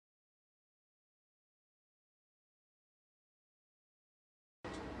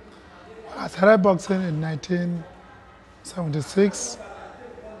I started boxing in 1976,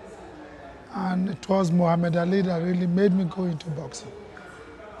 and it was Muhammad Ali that really made me go into boxing.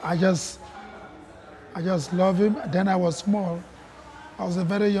 I just love him. Then I was small. I was a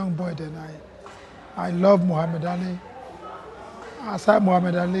very young boy then. I loved Muhammad Ali. Aside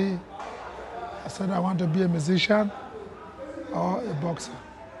Muhammad Ali, I said I want to be a musician or a boxer.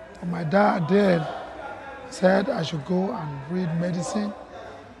 And my dad then said I should go and read medicine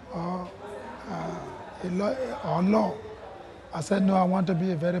or law. I said, no, I want to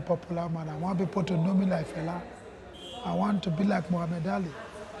be a very popular man. I want people to know me like Fela. I want to be like Muhammad Ali.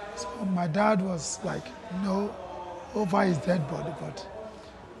 So my dad was like, no, over his dead body, but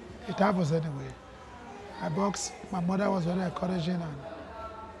it happens anyway. I boxed. My mother was very encouraging, and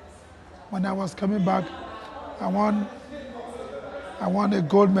when I was coming back, I won a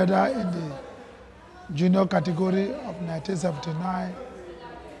gold medal in the junior category of 1979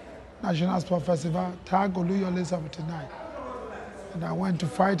 National Sport Festival, Tag Oluyole 79. And I went to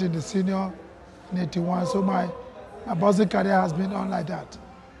fight in the senior in 81. So my boxing career has been on like that.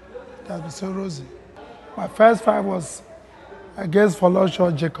 It has been so rosy. My first fight was against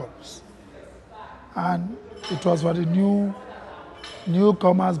Folosho Jacobs. And it was for the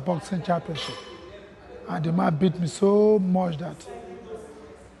newcomers boxing championship. And the man beat me so much that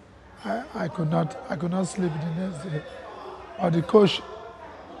I could not sleep the next day. But the Coach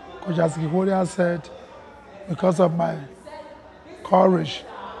Asiki said, because of my courage,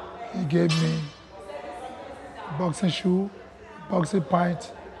 he gave me a boxing shoe, boxing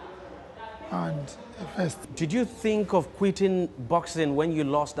pint, and a vest. Did you think of quitting boxing when you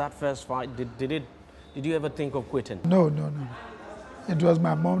lost that first fight? Did you ever think of quitting? No. It was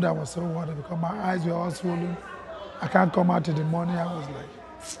my mom that was so worried because my eyes were all swollen. I can't come out in the morning. I was like,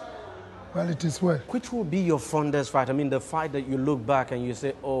 well, it is well. Which will be your fondest fight? I mean, the fight that you look back and you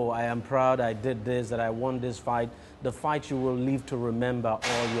say, oh, I am proud I did this, that I won this fight. The fight you will live to remember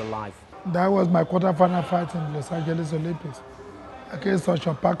all your life. That was my quarterfinal fight in Los Angeles Olympics against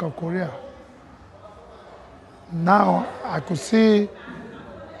Ocean Park of Korea. Now I could see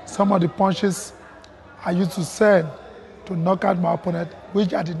some of the punches I used to send to knock out my opponent,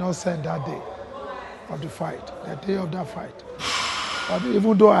 which I did not send that day of the fight, the day of that fight. But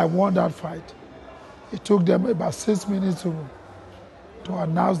even though I won that fight, it took them about 6 minutes to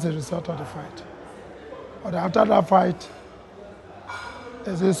announce the result of the fight. But after that fight,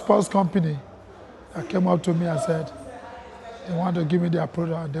 there's a sports company that came up to me and said, they want to give me their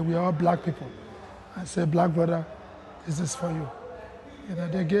product, and they were all black people. I said, black brother, this is for you. You know,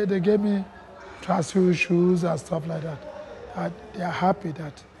 they gave me transfer shoes and stuff like that. And they are happy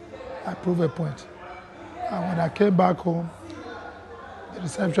that I proved a point. And when I came back home, the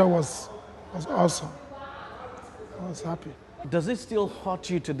reception was awesome. I was happy. Does it still hurt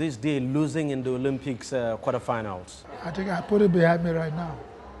you to this day losing in the Olympics quarterfinals? I think I put it behind me right now.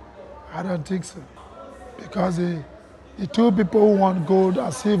 I don't think so. Because the two people who won gold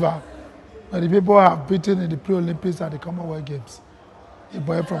and silver were the people I have beaten in the pre-Olympics and the Commonwealth Games. The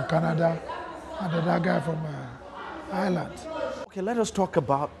boy from Canada and the other guy from Ireland. Okay, let us talk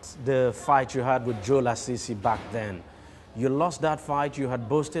about the fight you had with Joe Lasisi back then. You lost that fight. You had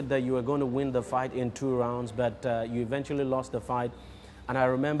boasted that you were going to win the fight in 2 rounds, but you eventually lost the fight. And I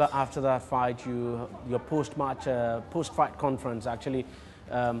remember after that fight, your post-fight conference, actually,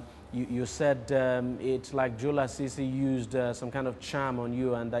 you said it's like Joe Lasisi used some kind of charm on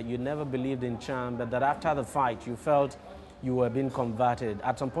you, and that you never believed in charm, but that after the fight, you felt you were being converted.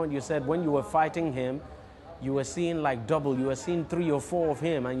 At some point, you said when you were fighting him, you were seeing like double. You were seeing 3 or 4 of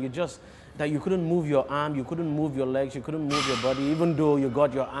him, and that you couldn't move your arm, you couldn't move your legs, you couldn't move your body, even though you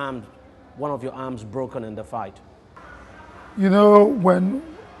got your arm, one of your arms broken in the fight. You know, when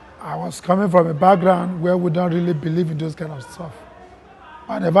I was coming from a background where we don't really believe in those kind of stuff,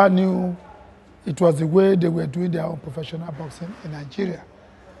 I never knew it was the way they were doing their own professional boxing in Nigeria.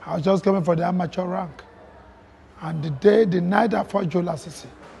 I was just coming from the amateur rank. And the night I fought Joe Lasisi,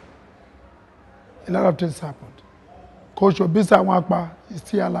 a lot of things happened. Coach Obisa Nwakpa is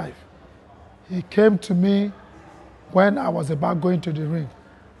still alive. He came to me when I was about going to the ring,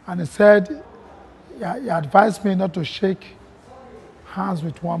 and he said, he advised me not to shake hands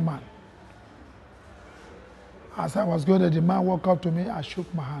with one man. As I was going there, the man walked up to me, I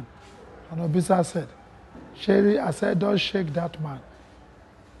shook my hand. And Obisa said, Sherry, I said, don't shake that man.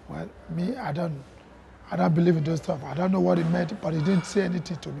 Well, me, I don't believe in those stuff. I don't know what he meant, but he didn't say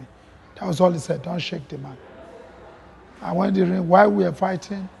anything to me. That was all he said, don't shake the man. I went in the ring. While we were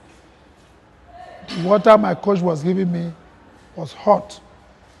fighting, the water my coach was giving me was hot.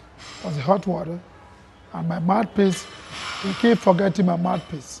 It was hot water. And my mouthpiece, he kept forgetting my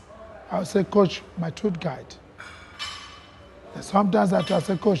mouthpiece. I would say, Coach, my truth guide. And sometimes I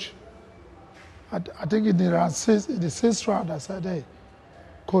say, Coach, I think in the sixth round, I said, hey,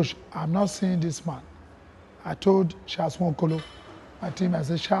 Coach, I'm not seeing this man. I told Charles Monkolo, my team, I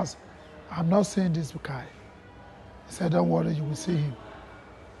said, Charles, I'm not seeing this guy. He said, don't worry, you will see him.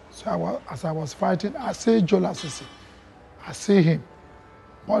 So as I was fighting, I see Joe Lasisi. I see him,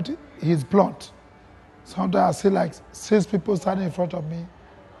 but he's blunt. Sometimes I see like 6 people standing in front of me.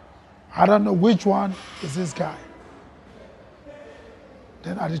 I don't know which one is this guy.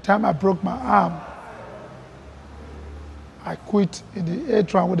 Then at the time I broke my arm, I quit in the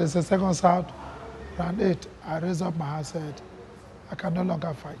 8th round, with the second round, round 8. I raised up my hand and said, I can no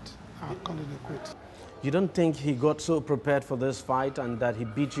longer fight. I'll call it a quit. You don't think he got so prepared for this fight and that he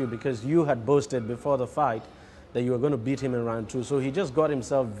beat you because you had boasted before the fight that you were going to beat him in round 2. So he just got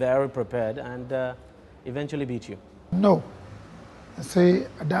himself very prepared and eventually beat you? No. See,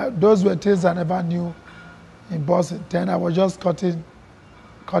 those were things I never knew in boxing. Then I was just cutting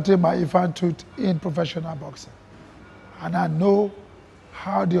my infant tooth in professional boxing. And I know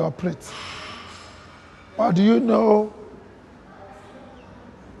how they operate. But do you know,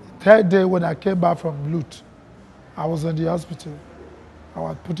 the 3rd day when I came back from Lut, I was in the hospital. I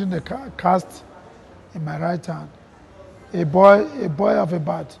was putting the cast in my right hand. A boy of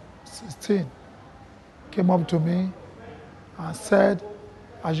about 16 came up to me and said,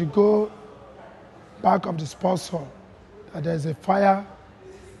 I should go back of the sports hall, that there's a fire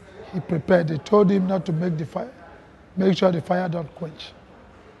he prepared. They told him not to make the fire, make sure the fire don't quench.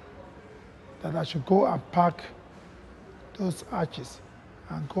 That I should go and pack those arches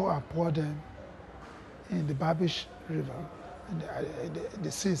and go and pour them in the Babish River, in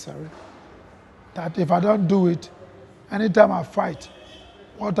the sea, sorry. That if I don't do it, anytime I fight,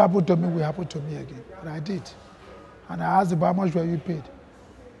 what happened to me will happen to me again. And I did. And I asked him, how much were you paid?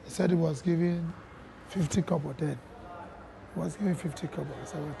 He said he was giving 50 kobo then. He was giving 50 kobo. I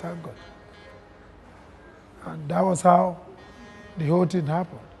said, well, thank God. And that was how the whole thing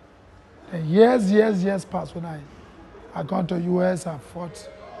happened. And years passed when I gone to US and fought.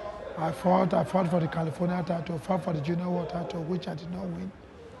 I fought for the California title, fought for the junior world title, which I did not win.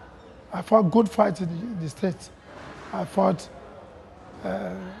 I fought good fights in the States. I fought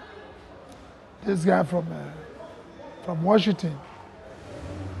this guy from Washington,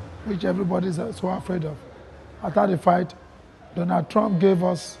 which everybody is so afraid of. After the fight, Donald Trump gave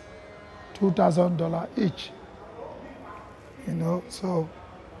us $2,000 each. You know, so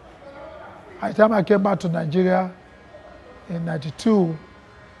by the time I came back to Nigeria in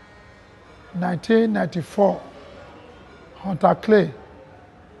 1994, Hunter Clay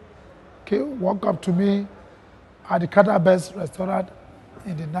walked up to me at the Catabest restaurant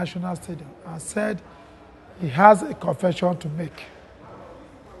in the National Stadium and said he has a confession to make.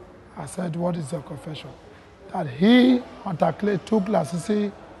 I said, what is your confession? That he, Hunter Clay, took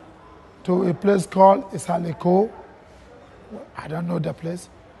Lasisi to a place called Isaleko. I don't know the place.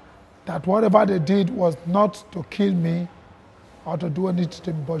 That whatever they did was not to kill me or to do anything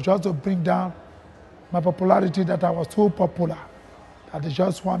to me, but just to bring down my popularity, that I was too popular, that they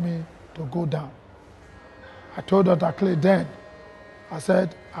just want me to go down. I told Dr. Clay then, I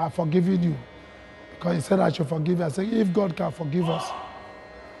said, I've forgiven you. Because he said I should forgive you. I said, if God can forgive us,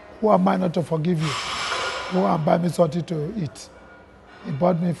 who am I not to forgive you? Go and buy me something to eat. He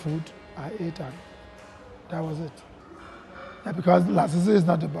bought me food, I ate, and that was it. Yeah, because Lasisi is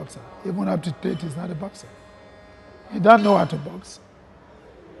not a boxer. Even up to date, he's not a boxer. He doesn't know how to box.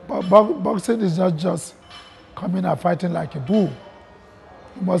 But boxing is not just coming and fighting like a bull.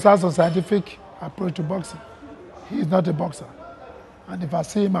 You must have a scientific approach to boxing. He is not a boxer. And if I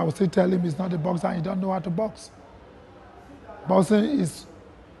see him, I will still tell him he's not a boxer and he doesn't know how to box. Boxing is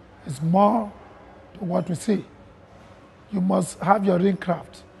more to what we see. You must have your ring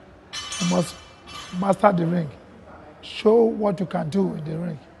craft. You must master the ring. Show what you can do in the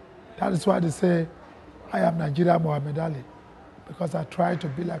ring. That is why they say, I am Nigeria Muhammad Ali, because I try to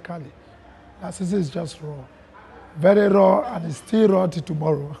be like Ali. Lasisi is just raw. Very raw, and he's still raw till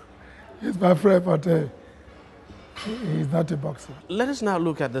tomorrow. He's my friend, but he's not a boxer. Let us now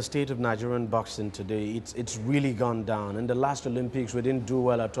look at the state of Nigerian boxing today. It's really gone down. In the last Olympics, we didn't do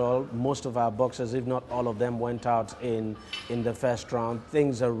well at all. Most of our boxers, if not all of them, went out in the first round.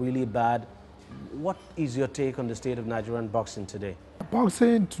 Things are really bad. What is your take on the state of Nigerian boxing today?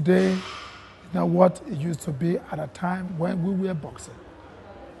 Boxing today is not what it used to be at a time when we were boxing.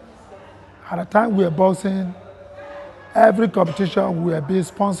 At a time we were boxing, every competition we were being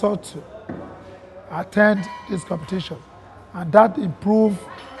sponsored to attend this competition, and that improved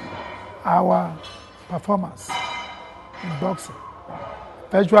our performance in boxing.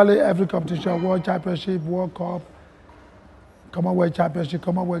 Virtually every competition, World Championship, World Cup, Commonwealth Championship,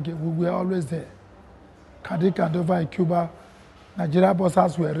 Commonwealth Games, we were always there. Cadiz Candova in Cuba, Nigeria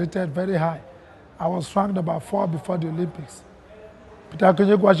boxers were rated very high. I was ranked number 4 before the Olympics. Peter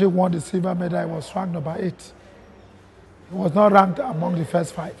Konyekwashi won the silver medal. I was ranked number 8. He was not ranked among the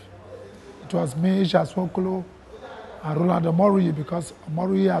first 5. It was me, Shaswokolo, and Roland Omoruyi, because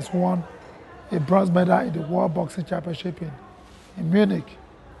Omoruyi has won a bronze medal in the World Boxing Championship in Munich.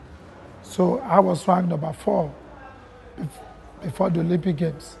 So I was ranked number 4 before the Olympic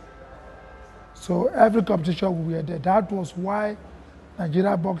Games. So every competition we were there. That was why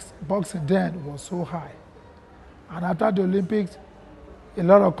Nigeria boxing then was so high. And after the Olympics, a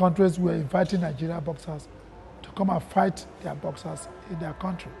lot of countries were inviting Nigeria boxers to come and fight their boxers in their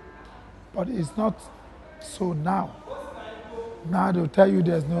country. But it's not so now. Now they'll tell you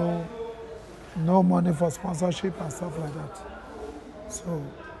there's no money for sponsorship and stuff like that. So,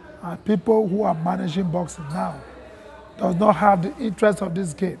 and people who are managing boxing now does not have the interest of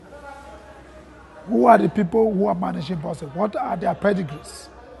this game. Who are the people who are managing boxing? What are their pedigrees?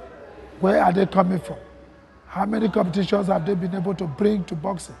 Where are they coming from? How many competitions have they been able to bring to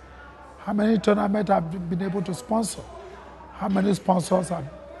boxing? How many tournaments have they been able to sponsor? How many sponsors have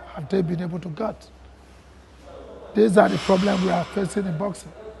they been able to get? These are the problems we are facing in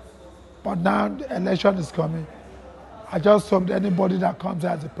boxing. But now the election is coming. I just hope that anybody that comes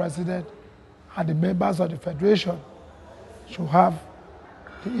as the president and the members of the federation should have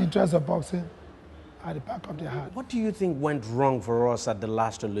the interest of boxing at the back of their heart. What do you think went wrong for us at the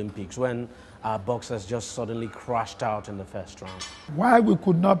last Olympics when our boxers just suddenly crashed out in the first round? Why we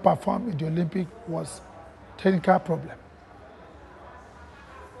could not perform in the Olympics was technical problem.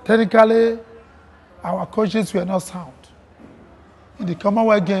 Technically, our coaches were not sound. In the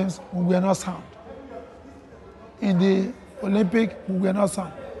Commonwealth Games, we were not sound. In the Olympics, we were not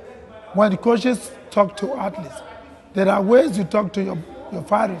sound. When the coaches talk to athletes, there are ways you talk to your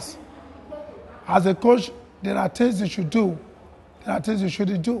fighters. As a coach, there are things you should do, there are things you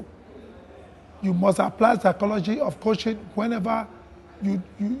shouldn't do. You must apply psychology of coaching whenever you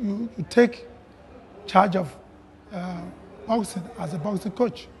take charge of boxing as a boxing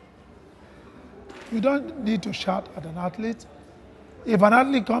coach. You don't need to shout at an athlete. If an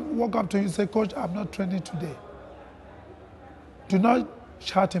athlete walk up to you and say, "Coach, I'm not training today," do not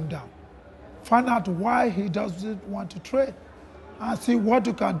shut him down. Find out why he doesn't want to train and see what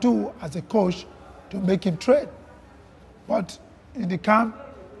you can do as a coach to make him train. But in the camp,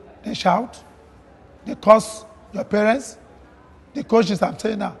 they shout, they curse your parents. The coaches, I'm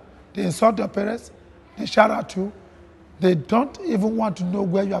saying now, they insult your parents, they shout at you. They don't even want to know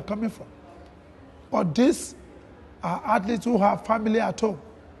where you are coming from. But these are athletes who have family at home.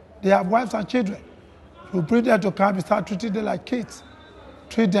 They have wives and children. You bring them to camp, you start treating them like kids.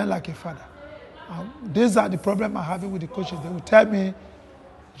 Treat them like a father. These are the problems I'm having with the coaches. They will tell me,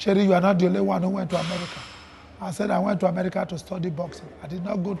 "Jerry, you are not the only one who went to America." I said, "I went to America to study boxing. I did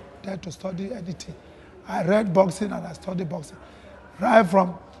not go there to study anything. I read boxing and I studied boxing. Right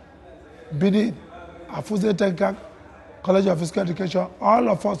from Benin, Afuze Technical College of Physical Education, all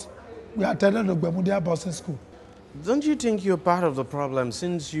of us, we attended the Gbemudia Boxing School." Don't you think you're part of the problem,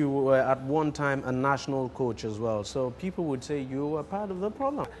 since you were at one time a national coach as well? So people would say you were part of the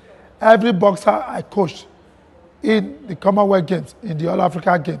problem. Every boxer I coached in the Commonwealth Games, in the All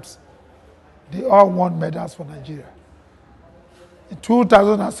Africa Games, they all won medals for Nigeria. In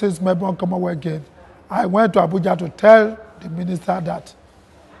 2006 Melbourne Commonwealth Games, I went to Abuja to tell the minister that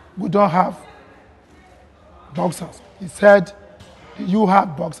we don't have boxers. He said, "Do you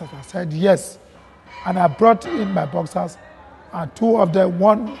have boxers?" I said, "Yes." And I brought in my boxers, and 2 of them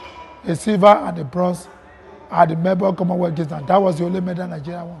won a silver and a bronze at the Melbourne Commonwealth Games, and that was the only medal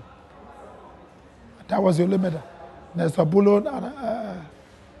Nigeria won. That was the only medal. Nestor Bulon and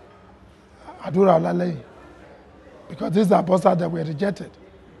Adura Olaleye. Because these are boxers that were rejected.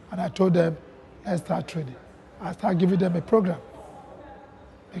 And I told them, let's start training. I started giving them a program.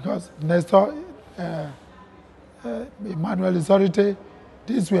 Because Nestor, Emmanuel Izorite,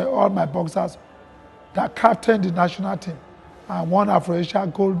 these were all my boxers that captained the national team and won Afro-Asia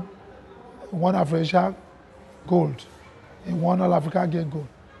gold, he won All Africa Game gold.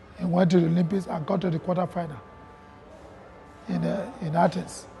 He went to the Olympics and got to the quarterfinal in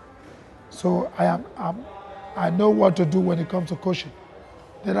Athens. So I know what to do when it comes to coaching.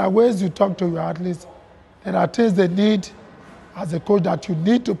 There are ways you talk to your athletes. There are things they need as a coach that you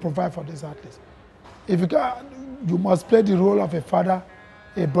need to provide for these athletes. If you must play the role of a father,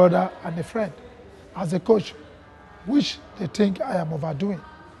 a brother, and a friend as a coach, which they think I am overdoing.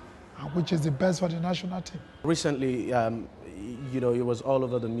 and which is the best for the national team. Recently, it was all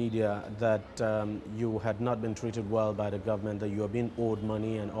over the media that you had not been treated well by the government, that you were being owed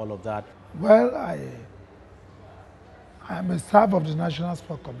money and all of that. Well, I am a staff of the National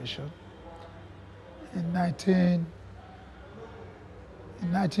Sports Commission. In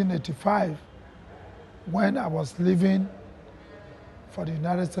 1985, when I was leaving for the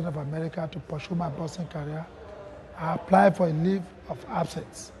United States of America to pursue my boxing career, I applied for a leave of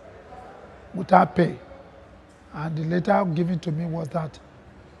absence without pay. And the letter given to me was that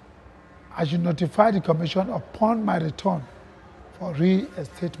I should notify the commission upon my return for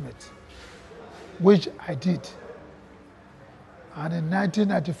reinstatement, which I did. And in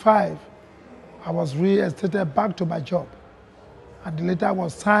 1995, I was reinstated back to my job. And the letter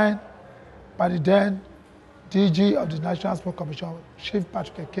was signed by the then DG of the National Sports Commission, Chief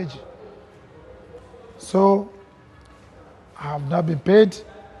Patrick Keji. So I have not been paid.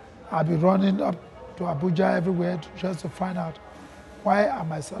 I've been running up to Abuja everywhere just to find out why is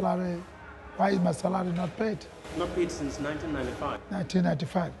my salary not paid? Not paid since 1995?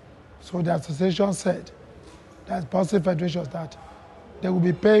 1995. So the association said, that's Boxing Federation, that they will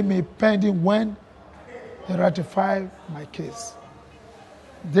be paying me pending when they ratify my case.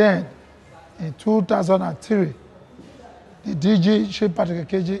 Then, in 2003, the DG, Chief Patrick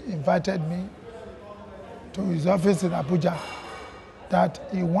Keji, invited me to his office in Abuja that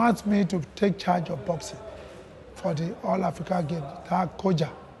he wants me to take charge of boxing for the All-Africa Games, that Koja,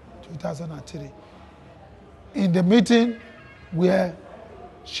 2003. In the meeting where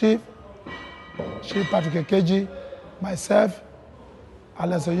Chief Patrick Keji, myself,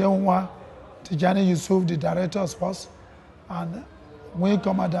 Aleso Yeunwa, Tijani Yusuf, the Director of Sports, and Wing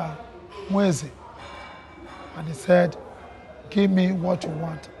Commander Mwezi. And he said, give me what you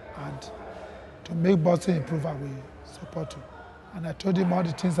want, and to make boxing improve, I will support you. And I told him all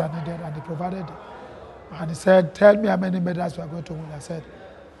the things I needed, and he provided it. And he said, tell me how many medals you are going to win. I said,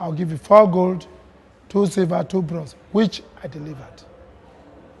 I'll give you 4 gold, 2 silver, 2 bronze, which I delivered.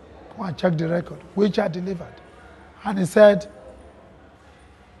 Go and check the record, which I delivered. And he said,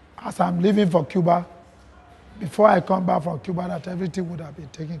 as I'm leaving for Cuba, before I come back from Cuba, that everything would have been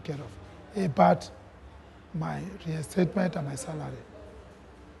taken care of, about my reinstatement and my salary.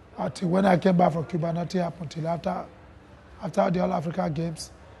 Until when I came back from Cuba, nothing happened till after the All-Africa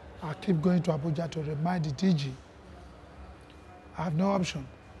Games. I keep going to Abuja to remind the DG I have no option.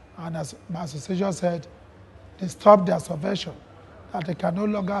 And as my association said, they stopped their subvention, that they can no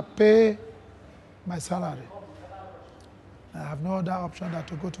longer pay my salary. I have no other option than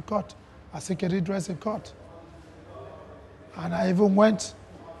to go to court. I seek a redress in court. And I even went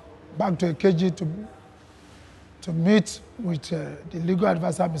back to AKG to meet with the legal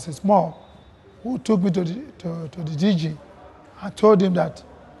advisor, Mrs. Moore, who took me to the DG and told him that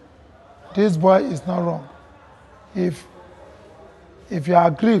this boy is not wrong. If you are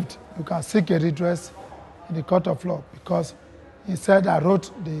aggrieved, you can seek a redress in the court of law, because he said I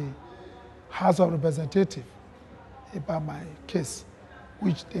wrote the House of Representatives about my case,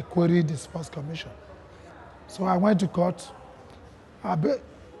 which they queried the Sports Commission. So I went to court.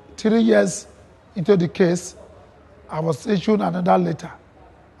 3 years into the case, I was issued another letter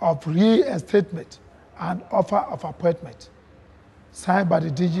of reinstatement and offer of appointment, signed by the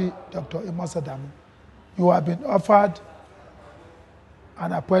DG, Dr. Amos Adamu. You have been offered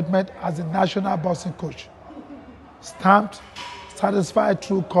an appointment as a national boxing coach, stamped, satisfied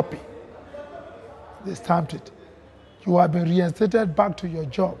true copy. They stamped it. You have been reinstated back to your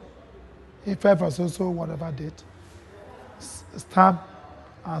job, effect or so, whatever date, stamped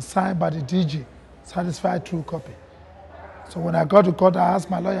and signed by the DG, satisfied true copy. So when I got to court, I asked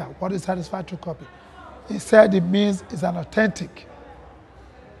my lawyer, what is satisfied true copy? He said it means it's an authentic.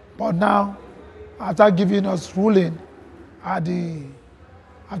 But now, after giving us ruling at the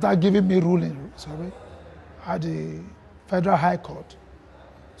Federal High Court,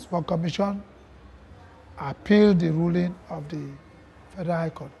 Sport Commission appealed the ruling of the Federal High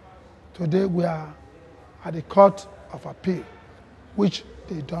Court. Today we are at the Court of Appeal, which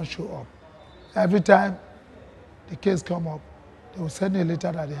they don't show up. Every time the case come up, they will send a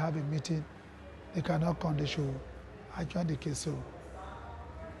letter that they have a meeting. They cannot come, they should adjourn the case. So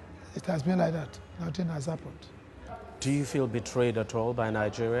it has been like that. Nothing has happened. Do you feel betrayed at all by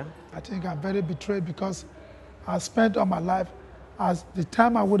Nigeria? I think I'm very betrayed, because I spent all my life, as the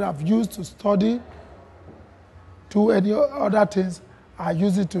time I would have used to study, do any other things, I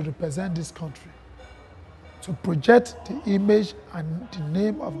use it to represent this country, to project the image and the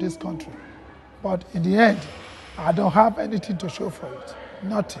name of this country. But in the end, I don't have anything to show for it,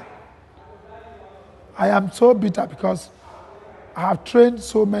 nothing. I am so bitter, because I have trained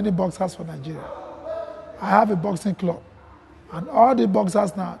so many boxers for Nigeria. I have a boxing club. And all the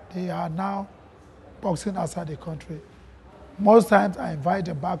boxers now, they are now boxing outside the country. Most times I invite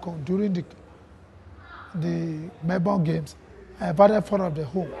them back home during the Melbourne Games. I invited 4 of them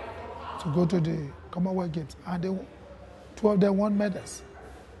home to go to the Commonwealth Games. And 2 of them won medals.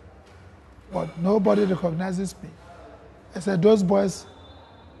 But nobody recognizes me. I said, those boys,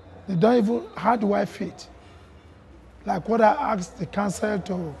 they don't even, how do I fit? Like what I asked the council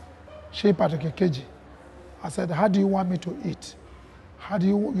to shape at Kekeji. I said, how do you want me to eat?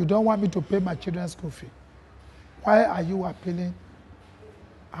 You don't want me to pay my children's school fee. Why are you appealing?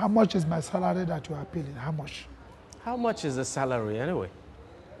 How much is my salary that you are appealing? How much? How much is the salary anyway?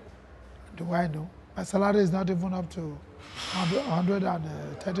 Do I know? My salary is not even up to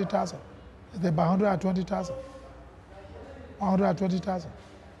 130,000. It's about 120,000. 120,000.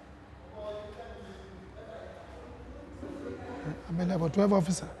 I'm a level 12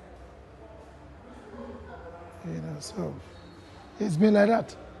 officer. You know, so it's been like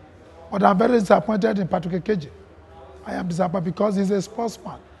that. But I'm very disappointed in Patrick Kekeji. I am disappointed because he's a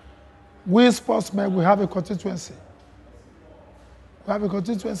sportsman. We sportsmen, we have a constituency. We have a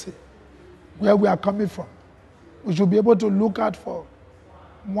constituency where we are coming from. We should be able to look out for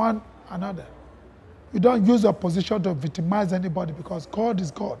one another. We don't use our position to victimize anybody because God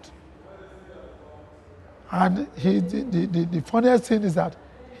is God. And the funniest thing is that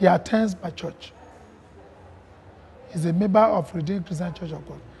he attends my church. He's a member of Redeemed Christian Church of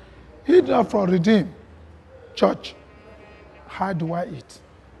God. He's not from Redeemed Church. How do I eat?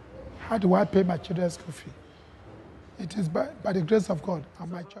 How do I pay my children's school fee? It is by the grace of God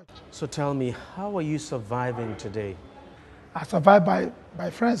and my church. So tell me, how are you surviving today? I survive by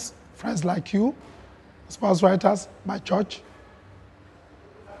friends like you, sports writers, my church,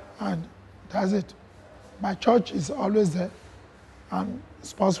 and that's it. My church is always there, and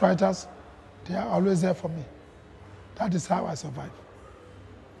sports writers, they are always there for me. That is how I survive.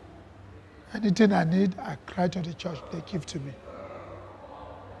 Anything I need, I cry to the church, they give to me.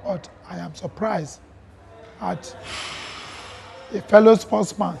 But I am surprised at a fellow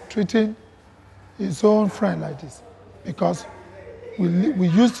sportsman treating his own friend like this, because we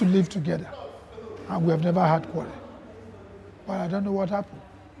used to live together and we have never had quarrel. But I don't know what happened.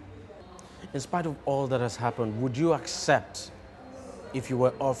 In spite of all that has happened, would you accept if you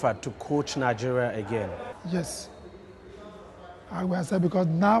were offered to coach Nigeria again? Yes. I will accept because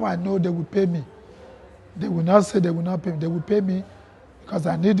now I know they will pay me. They will not say they will not pay me. They will pay me because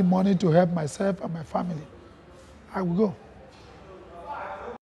I need the money to help myself and my family. I will go.